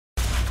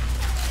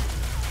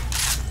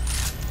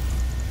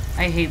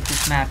I hate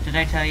this map. Did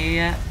I tell you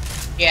yet?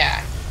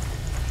 Yeah.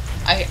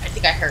 I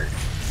think I heard.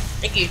 I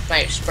think you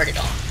might have spread it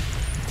on.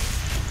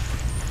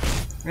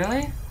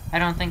 Really? I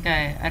don't think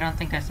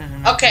I said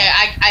enough. Okay,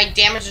 I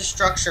damaged the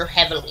structure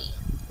heavily.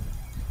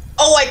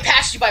 Oh, I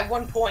passed you by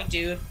 1 point,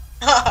 dude.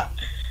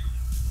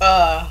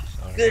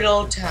 Good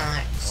old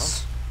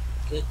times.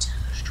 Good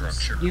times.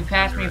 Structure. You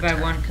passed me by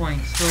 1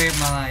 point. Story of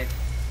my life.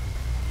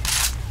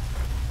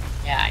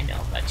 Yeah, I know,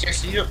 but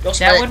seriously, you'll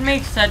That would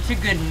make such a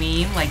good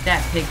meme, like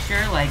that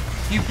picture, like,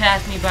 you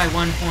passed me by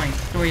 1 point.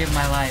 Story of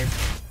my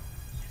life.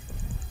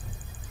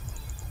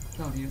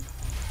 Killed you.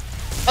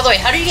 By the way,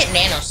 how do you get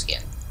nano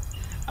skin?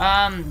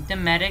 The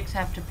medics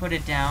have to put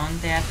it down.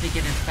 They have to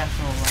get a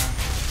special,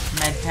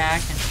 med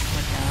pack and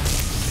put it down.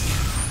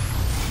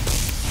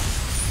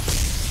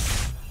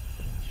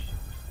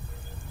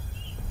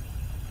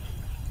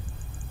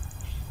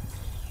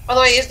 By the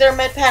way, is there a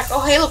med pack?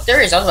 Oh, hey, look,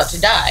 there is. I was about to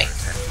die.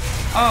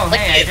 Oh, Like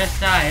hey, you. I just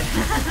died.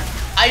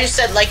 I just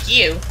said, like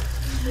you.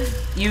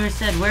 You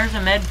said, where's a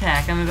med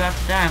pack? I'm about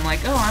to die. I'm like,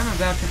 oh, I'm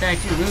about to die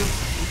too.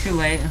 Oops, too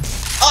late.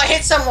 Oh, I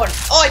hit someone.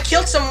 Oh, I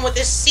killed someone with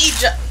this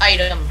siege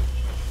item.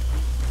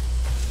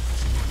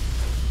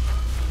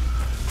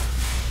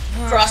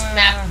 Cross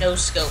map, no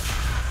scope.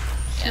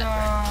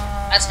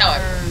 Yeah, that's how I.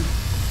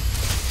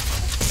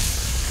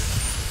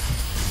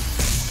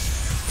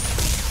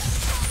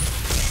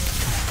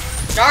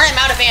 Darn, I'm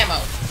out of ammo.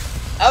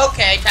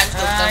 Okay, time to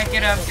go.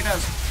 Get up, get up.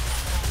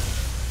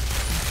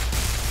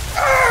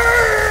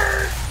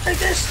 Take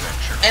this.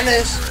 And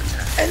this.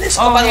 And this.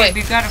 Oh, by the way.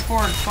 we got a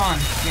forward spawn.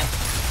 Yeah.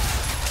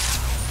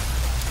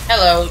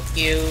 Hello,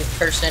 you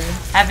person.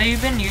 Have you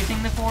been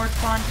using the forward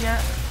spawns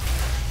yet?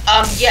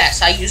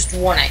 Yes, I used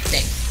one, I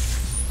think.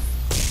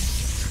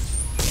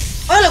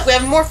 Oh, look, we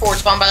have more forward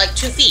spawn by like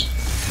 2 feet.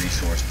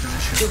 Resource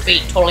position. 2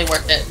 feet, totally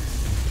worth it.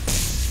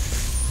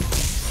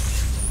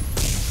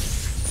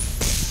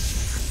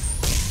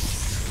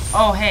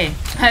 Oh, hey,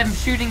 I'm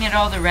shooting at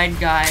all the red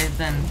guys,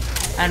 and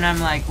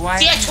I'm like, why?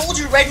 See, I told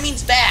you red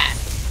means bad.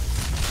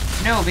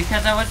 No,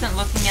 because I wasn't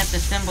looking at the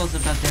symbols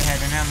above their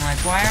head, and I'm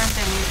like, why aren't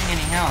they losing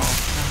any health?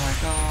 And I'm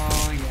like,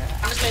 oh,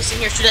 yeah. I'm just gonna sit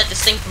here and shoot at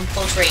this thing from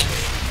close range.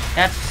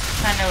 That's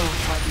kind of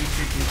what you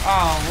should do.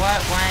 Oh,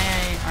 what? Why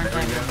aren't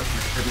I?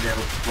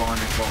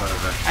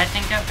 I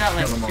think I've got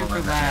like super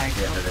lag.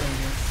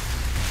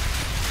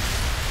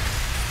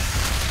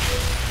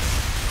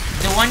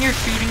 The one you're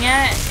shooting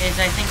at is,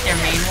 I think, their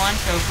main one,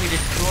 so if we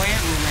destroy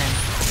it, we win.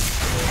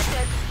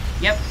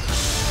 Yep.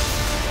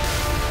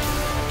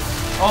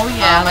 Oh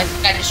yeah.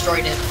 I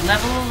destroyed it.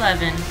 Level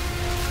 11.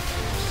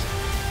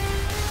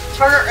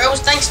 Turner, it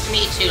was thanks to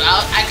me too.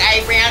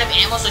 I ran out of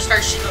ammo, so I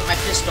started shooting with my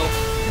pistol.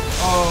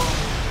 Oh.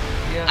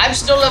 Yeah. I'm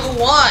still level 1.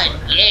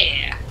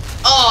 Yeah.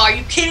 Oh, are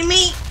you kidding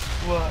me?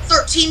 What?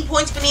 13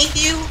 points beneath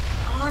you?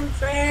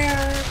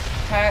 Unfair.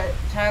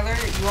 Tyler,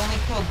 you only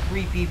killed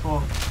 3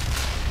 people.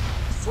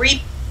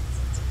 3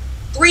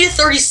 to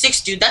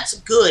 36, dude. That's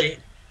good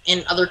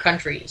in other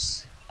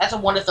countries. That's a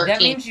 1 to 13.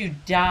 That means you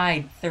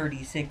died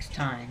 36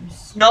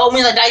 times. No, it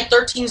means I died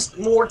 13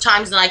 more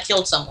times than I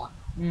killed someone.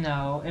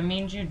 No, it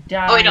means you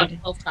died Oh, wait, no,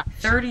 12 times.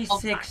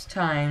 36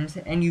 times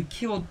and you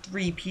killed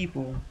 3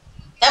 people.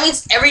 That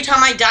means every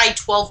time I died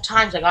 12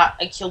 times,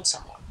 I killed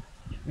someone.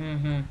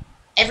 Mm-hmm.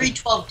 Every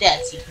 12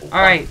 deaths equals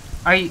 1.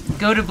 Alright,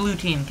 go to blue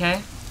team,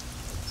 okay?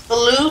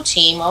 Blue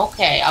team,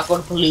 okay. I'll go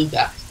to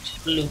Beluga.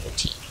 Beluga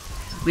team.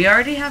 We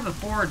already have a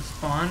forward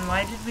spawn.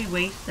 Why did we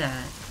waste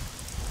that?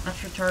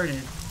 That's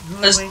retarded.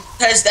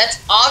 Because that's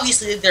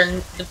obviously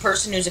the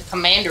person who's a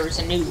commander is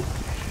a noob.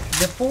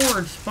 The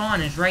forward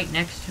spawn is right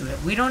next to it.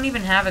 We don't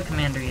even have a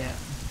commander yet.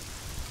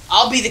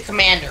 I'll be the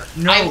commander.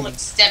 No. I will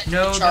accept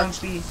the charge.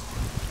 Don't be.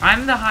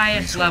 I'm the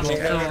highest level,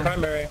 so...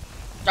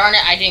 Darn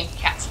it, I didn't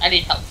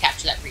help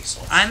capture that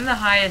resource. I'm the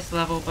highest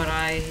level, but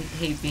I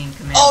hate being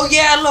commander. Oh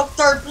yeah, look,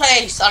 3rd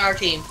place on our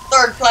team.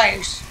 3rd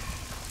place.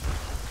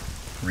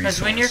 Because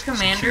when you're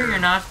commander, you're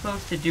not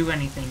supposed to do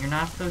anything. You're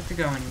not supposed to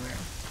go anywhere.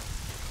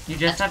 You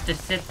just have to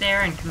sit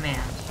there and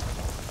command.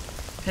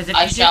 Because if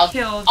you get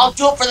killed... I'll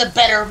do it for the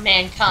better of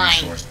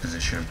mankind. Resource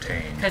position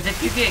obtained. Because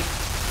if you get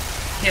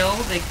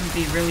killed, it can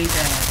be really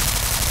bad.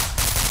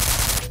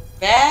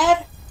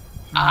 Bad?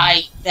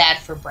 Bad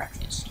for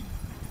breakfast.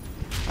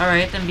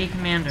 Alright, then be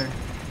commander.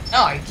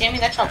 No, are you kidding me?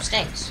 That job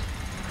stinks.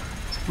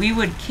 We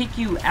would kick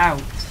you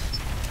out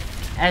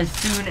as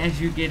soon as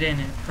you get in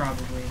it,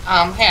 probably.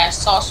 Hey, I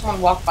saw someone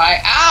walk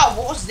by. Ow,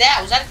 what was that?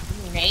 Was that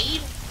a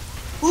grenade?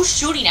 Who's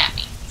shooting at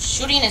me?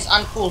 Shooting is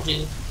uncool,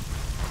 dude.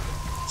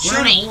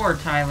 We're in a war,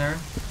 Tyler.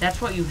 That's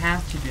what you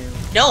have to do.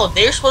 No,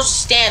 they're supposed to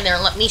stand there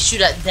and let me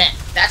shoot at them.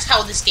 That's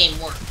how this game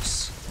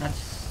works.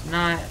 That's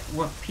not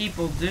what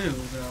people do,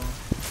 though.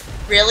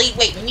 Really?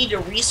 Wait, we need to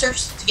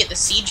research to get the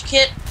siege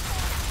kit?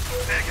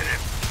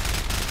 Negative.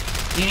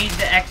 You need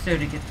the EXO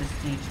to get the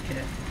siege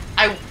kit.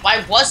 I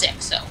was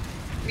EXO.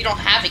 We don't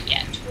have it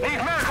yet.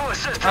 Need medical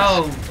assistance.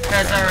 Oh,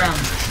 because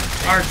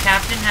our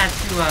captain has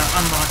to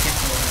unlock it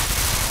for us.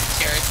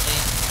 Seriously.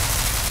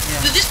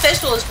 Yeah. Dude, this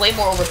pistol is way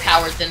more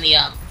overpowered than the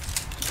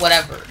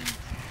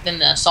than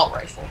the assault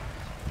rifle.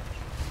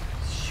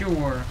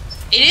 sure.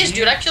 It is,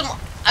 dude. I killed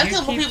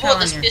more people with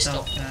this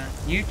pistol.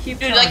 You keep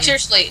Dude, like,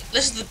 seriously,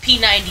 this is the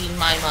P90 in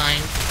my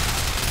mind.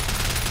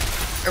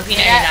 Or P99.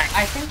 Yeah,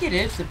 I think it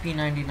is the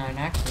P99,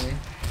 actually.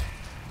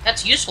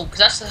 That's useful, because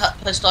that's the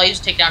pistol I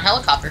used to take down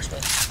helicopters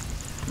with.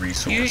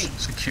 Resource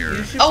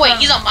secured. Oh, wait,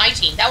 he's on my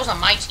team. That was on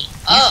my team.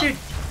 Oh. You should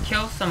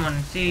kill someone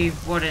and see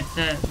what it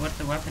says, what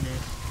the weapon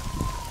is.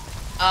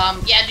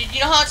 Yeah, dude,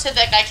 you know how it said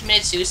that guy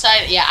committed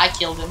suicide? Yeah, I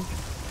killed him.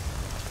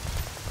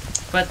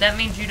 But that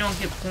means you don't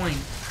get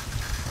points.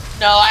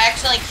 No, I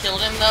accidentally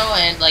killed him, though,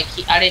 and, like,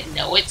 I didn't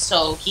know it,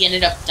 so he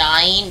ended up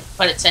dying,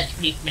 but it said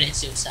he committed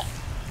suicide.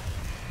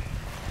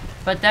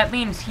 But that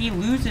means he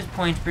loses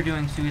points for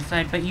doing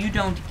suicide, but you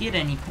don't get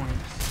any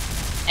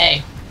points.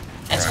 Hey,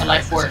 that's how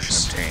life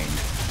works.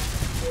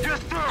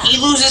 He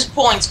loses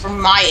points for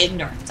my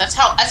ignorance. That's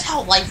how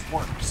life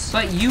works.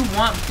 But you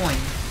want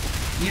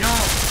points. You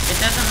don't. It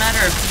doesn't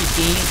matter if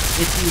he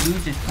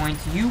loses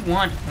points. You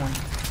want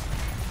points.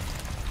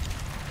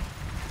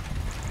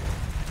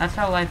 That's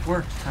how life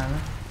works, Tyler.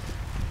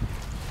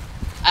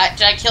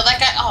 Did I kill that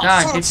guy? Oh,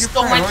 God, someone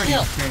stole my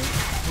kill.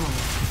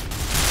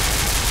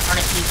 Darn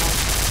it, people.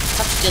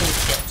 Stop stealing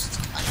kills.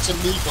 It's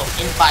illegal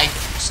in 5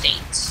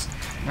 states.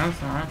 No,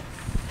 it's not.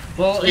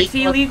 Well, it's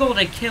illegal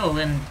to kill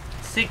in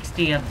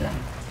 60 of them.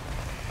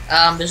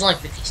 There's only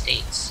 50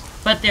 states.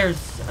 But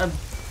there's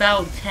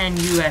about 10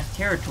 U.S.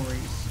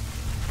 territories.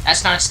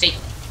 That's not a state.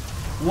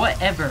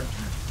 Whatever.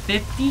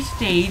 50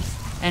 states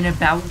and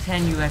about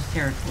 10 U.S.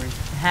 territories.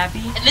 Happy?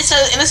 And this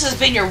has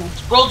been your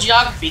world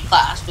geography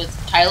class with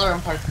Tyler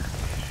and Parker.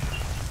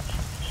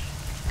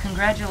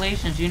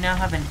 Congratulations, you now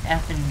have an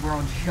F in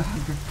world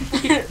geography.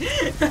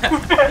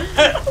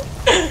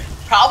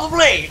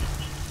 Probably.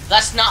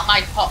 That's not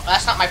my fault.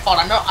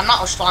 I'm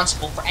not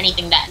responsible for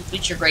anything that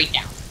puts your grade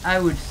down. I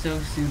would so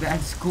sue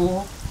that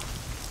school.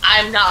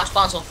 I'm not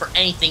responsible for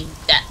anything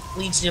that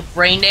leads to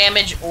brain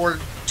damage or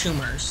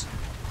tumors.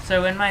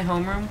 So in my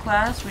homeroom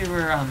class, we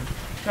were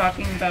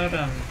talking about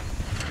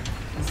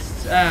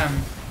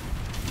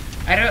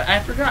I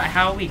forgot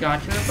how we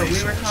got to it, but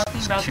we were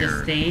talking about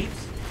the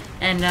states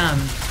and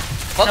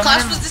What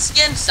class was this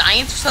again?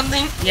 Science or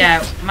something?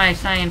 Yeah, my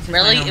science.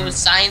 Really? It was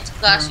science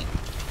class.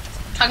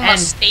 Talking about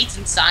states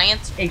and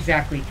science.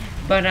 Exactly,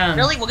 but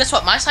Really? Well, guess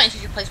what? My science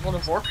teacher plays World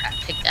of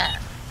Warcraft. Take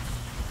that.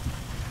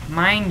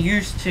 Mine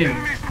used to,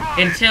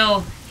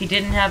 until he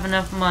didn't have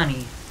enough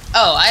money.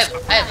 Oh, I have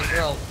a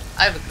girl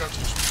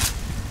teacher.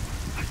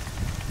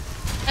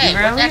 Hey, you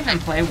really even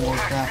play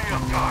Warcraft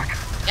anymore?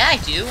 Yeah, I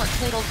do. I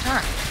play it all the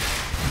time.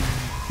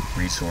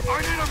 Resource.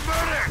 I need a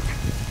medic!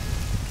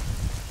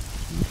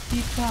 You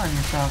keep telling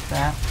yourself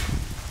that.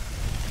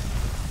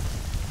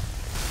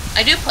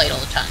 I do play it all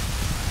the time.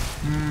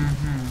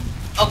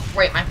 Oh,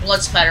 great. My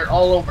blood splattered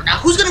all over. Now,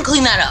 who's gonna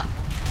clean that up?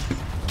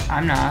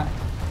 I'm not.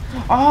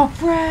 Oh,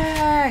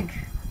 frag!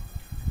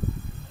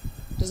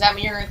 Does that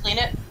mean you're gonna clean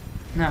it?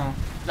 No.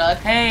 Blood?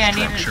 Hey, I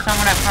needed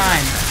someone at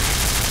Prime.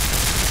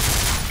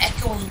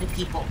 Echoing to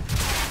people.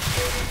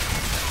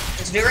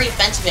 It's very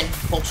offensive in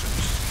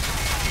cultures.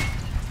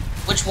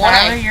 Which one?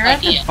 Tyler, you're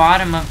at the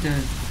bottom of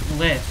the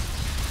list.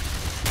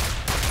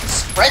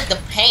 Spread the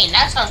pain.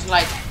 That sounds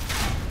like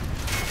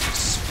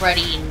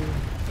spreading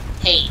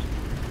pain.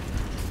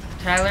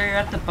 Tyler, you're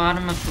at the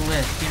bottom of the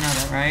list. You know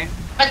that, right?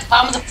 At the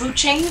bottom of the food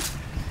chain?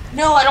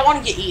 No, I don't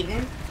want to get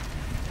eaten.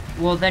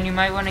 Well, then you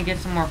might want to get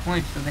some more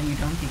points so that you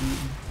don't get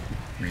eaten.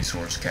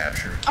 Resource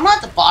captured. I'm not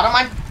at the bottom.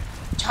 I'm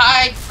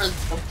tied for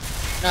the...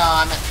 No,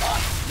 I'm at the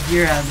bottom.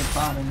 You're at the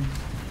bottom.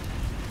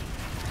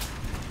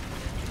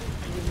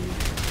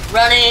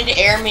 Running into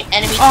enemy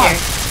territory.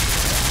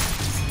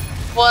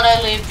 What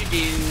I live to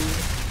do.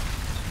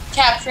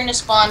 Capturing a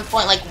spawn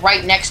point, like,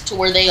 right next to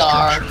where they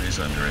are. Structure is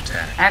under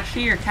attack.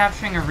 Actually, you're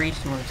capturing a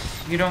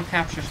resource. You don't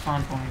capture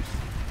spawn points.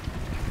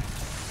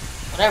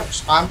 Whatever,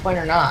 spawn point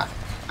or not.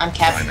 I'm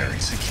capturing. Primary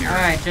secure.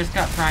 Alright, just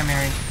got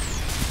primary.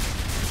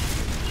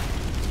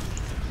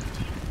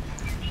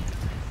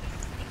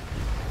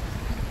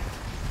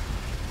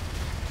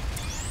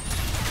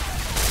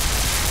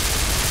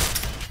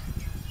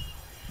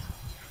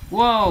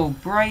 Whoa,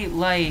 bright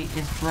light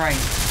is bright.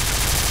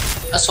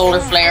 A solar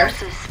flare?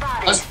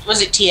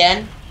 Was it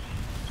TN?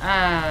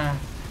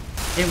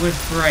 It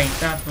was bright,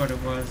 that's what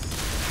it was.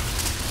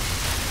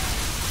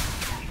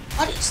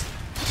 What is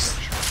this?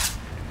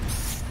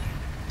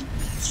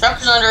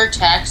 Structure's under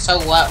attack, so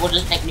what? We'll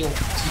just make new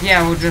ones.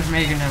 Yeah, we'll just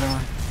make another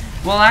one.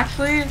 Well,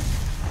 actually,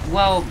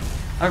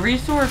 a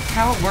resource,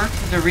 how it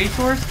works is a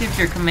resource gives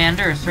your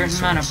commander a certain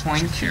amount of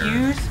points to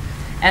use,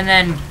 and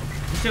then,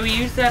 so we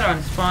use that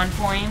on spawn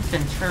points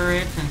and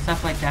turrets and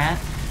stuff like that,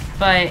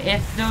 but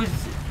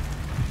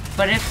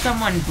if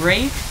someone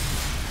breaks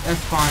a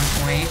spawn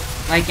point,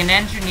 like an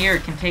engineer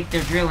can take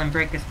their drill and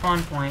break a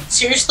spawn point.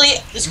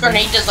 Seriously? This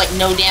grenade does, like,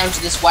 no damage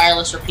to this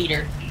wireless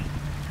repeater.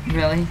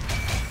 Really?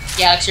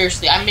 Yeah, like,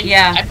 seriously.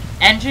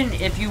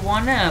 If you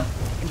want to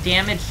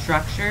damage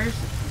structures,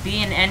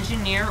 be an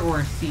engineer or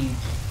a siege.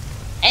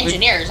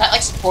 Engineer? Is that,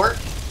 like, support?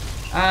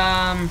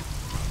 Oh,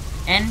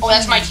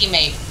 that's my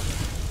teammate.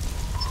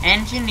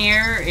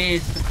 Engineer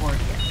is support,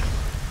 yes.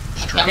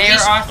 Structure They are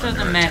also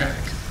under the attack.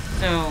 medics.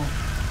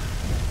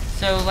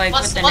 So like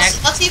Let's with the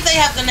next, see if they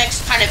have the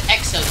next kind of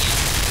exo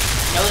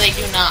unit. No, they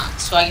do not.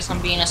 So I guess I'm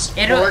being a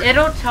support.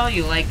 it'll tell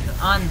you like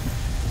on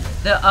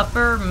the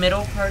upper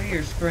middle part of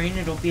your screen.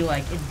 It'll be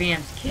like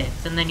advanced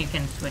kits, and then you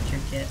can switch your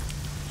kit.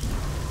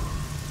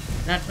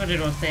 That's what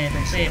it'll say.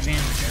 It'll say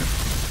advanced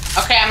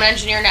kit. Okay, I'm an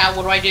engineer now.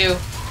 What do I do?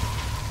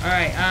 All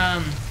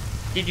right.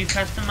 Did you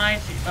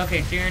customize?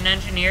 Okay, so you're an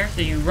engineer.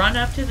 So you run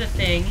up to the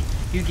thing.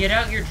 You get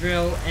out your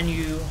drill and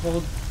you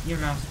hold your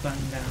mouse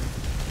button down.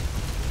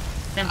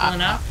 Simple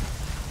enough?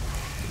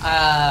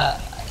 I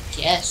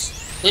guess.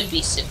 Could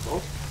be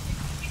simple.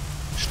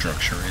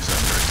 Structure is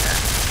under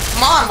attack.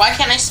 Come on, why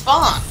can't I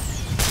spawn?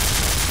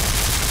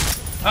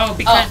 Oh,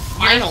 because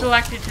you're finally.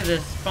 selected to the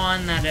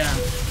spawn that,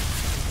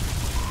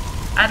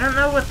 I don't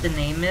know what the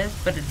name is,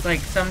 but it's like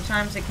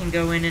sometimes it can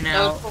go in and No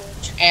out.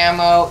 torch,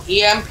 ammo,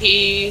 EMP,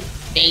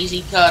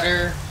 daisy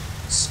cutter,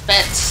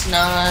 Spets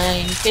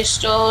 9,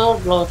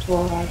 pistol,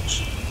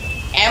 blowtorch,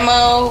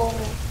 ammo,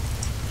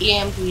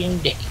 EMP,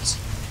 and daisy.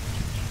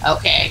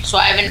 Okay, so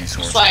I have an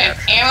Resource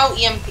ammo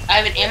EMP. I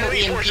have an ammo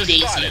Enemy EMP forces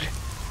daisy. spotted.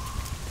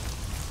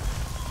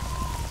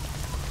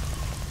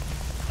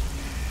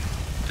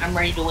 I'm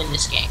ready to win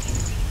this game.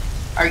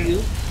 Are you?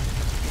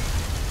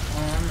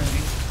 Oh, I'm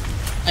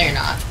ready. No, you're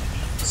not.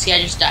 See,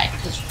 I just died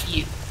because of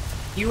you.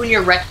 You and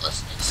your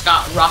recklessness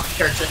got rocket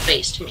dirt to the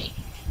face to me.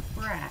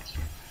 Crack.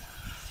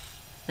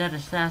 That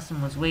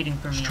assassin was waiting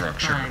for me at the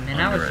Structure time,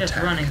 and I was under just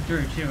attack. running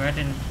through too. I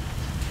didn't.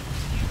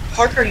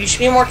 Parker, you should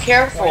be more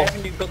careful.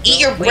 Eat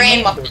your We brain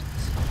need- muffins.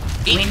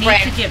 We Eat need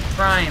brain. to get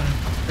Prime.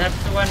 That's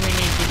the one we need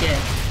to get.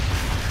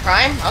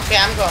 Prime? Okay,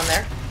 I'm going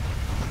there.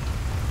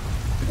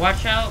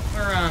 Watch out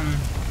for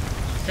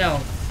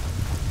stealth.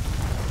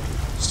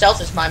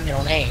 Stealth is my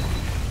middle name.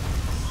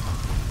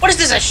 What is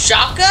this, a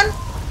shotgun?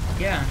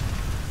 Yeah.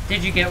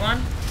 Did you get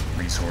one?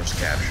 Resource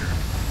capture.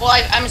 Well,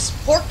 I'm a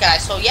support guy,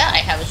 so yeah, I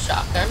have a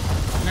shotgun.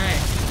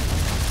 Nice.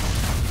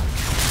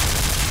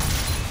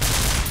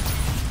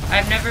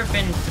 I've never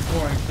been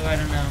support, so I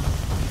don't know.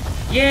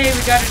 Yay, we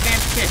got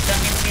advanced kits. That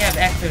means we have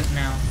exos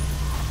now.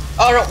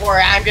 Oh, don't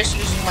worry, I'm just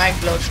using my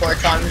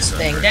blowtorch on this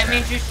thing. That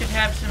means you should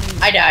have some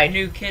I died.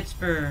 new kits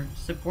for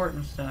support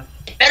and stuff.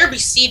 It better be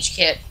siege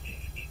kit.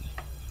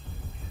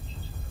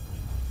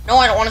 No,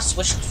 I don't want to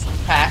switch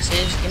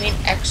passes. Give me an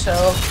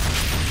exo.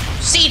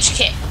 Siege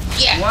kit.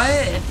 Yes. What?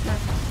 It's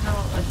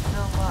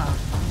still locked.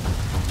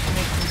 It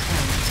makes no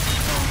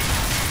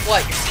sense.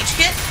 What? Your siege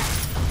kit?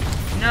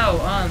 No,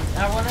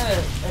 I wanna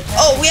attack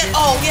Oh, the we had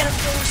kits. a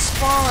full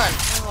spawn.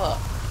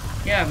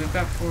 Oh, Yeah, we've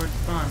got forward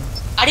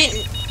spawns. I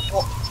didn't.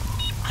 Well,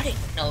 I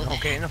didn't know that.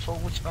 Okay, in a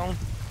forward spawn.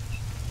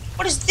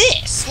 What is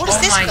this? What is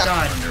Oh this my gun?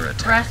 god. Under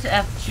attack. Press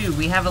F2.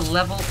 We have a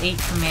level 8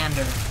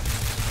 commander.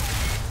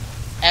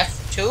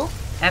 F2?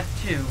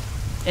 F2.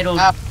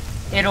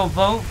 It'll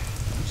vote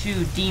to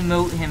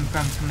demote him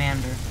from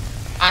commander.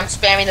 I'm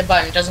spamming the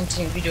button. It doesn't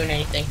seem to be doing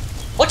anything.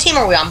 What team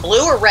are we on?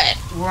 Blue or red?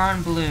 We're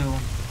on blue.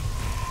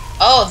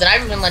 Oh, then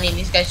I've been letting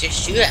these guys just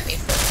shoot at me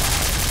for a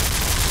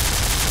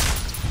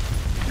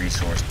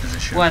Resource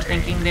position. What,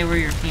 obtained. thinking they were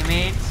your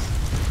teammates?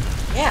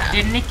 while. Yeah.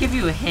 Didn't it give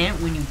you a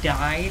hint when you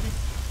died?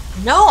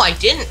 No, I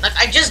didn't. Like,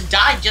 I just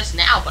died just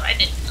now, but I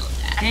didn't know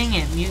that. Dang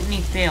it,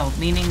 mutiny failed,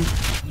 meaning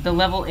the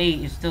level 8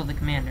 is still the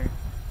commander.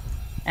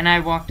 And I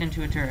walked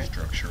into a turret.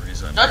 Structure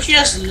is under Don't you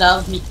attack. just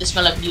love the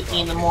smell of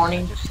mutiny in the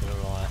morning? Just to the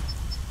right.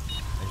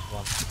 There's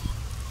one.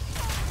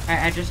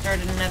 I just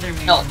started another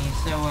mutiny, No.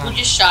 so Who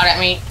just shot at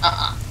me?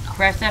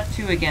 press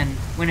F2 again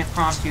when it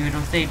prompts you.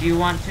 It'll say, do you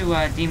want to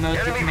demote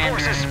the Enemy commander?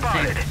 forces And it'll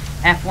say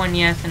spotted. F1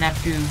 yes and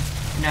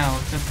F2 no.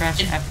 So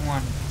press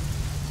F1.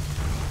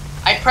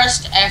 I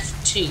pressed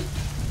F2.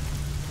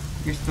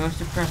 You're supposed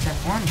to press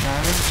F1,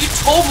 Tyler. You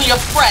told me to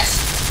press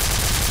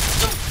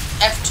the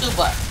F2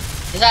 button.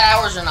 Is that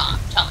ours or not?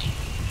 Tell me.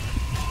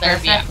 Better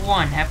Press be out.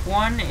 F1.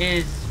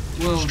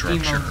 F1 will Structure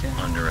demote him.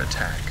 under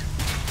attack.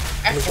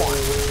 F1.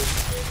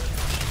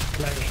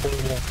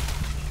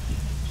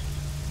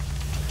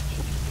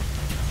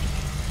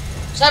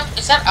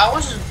 Is that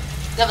ours or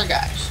the other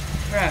guys?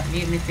 Crap,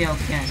 mutiny failed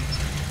again.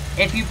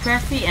 If you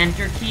press the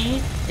enter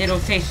key, it'll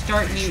say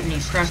start mutiny.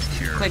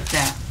 Click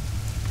that.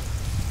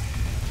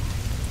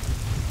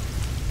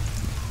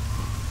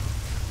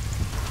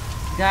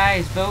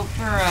 Guys, vote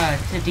for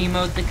to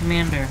demote the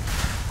commander.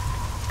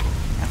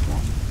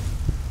 F1.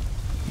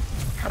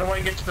 How do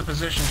I get to the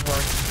positions where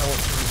I can tell it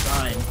to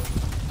resign?